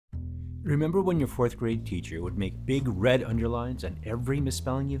Remember when your fourth grade teacher would make big red underlines on every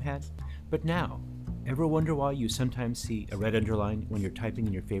misspelling you had? But now, ever wonder why you sometimes see a red underline when you're typing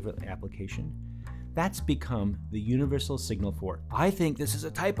in your favorite application? That's become the universal signal for, I think this is a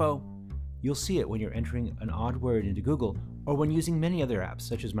typo. You'll see it when you're entering an odd word into Google or when using many other apps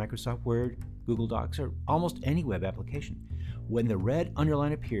such as Microsoft Word, Google Docs, or almost any web application. When the red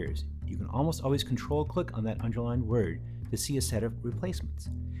underline appears, you can almost always control-click on that underlined word to see a set of replacements.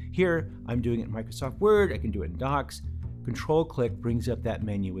 Here, I'm doing it in Microsoft Word, I can do it in Docs. Control-click brings up that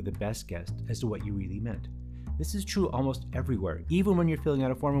menu with the best guess as to what you really meant. This is true almost everywhere. Even when you're filling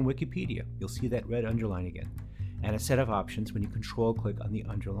out a form in Wikipedia, you'll see that red underline again, and a set of options when you control-click on the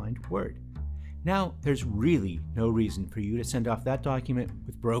underlined word. Now, there's really no reason for you to send off that document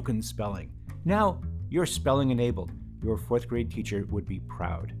with broken spelling. Now, you're spelling enabled. Your fourth grade teacher would be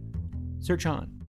proud. Search on.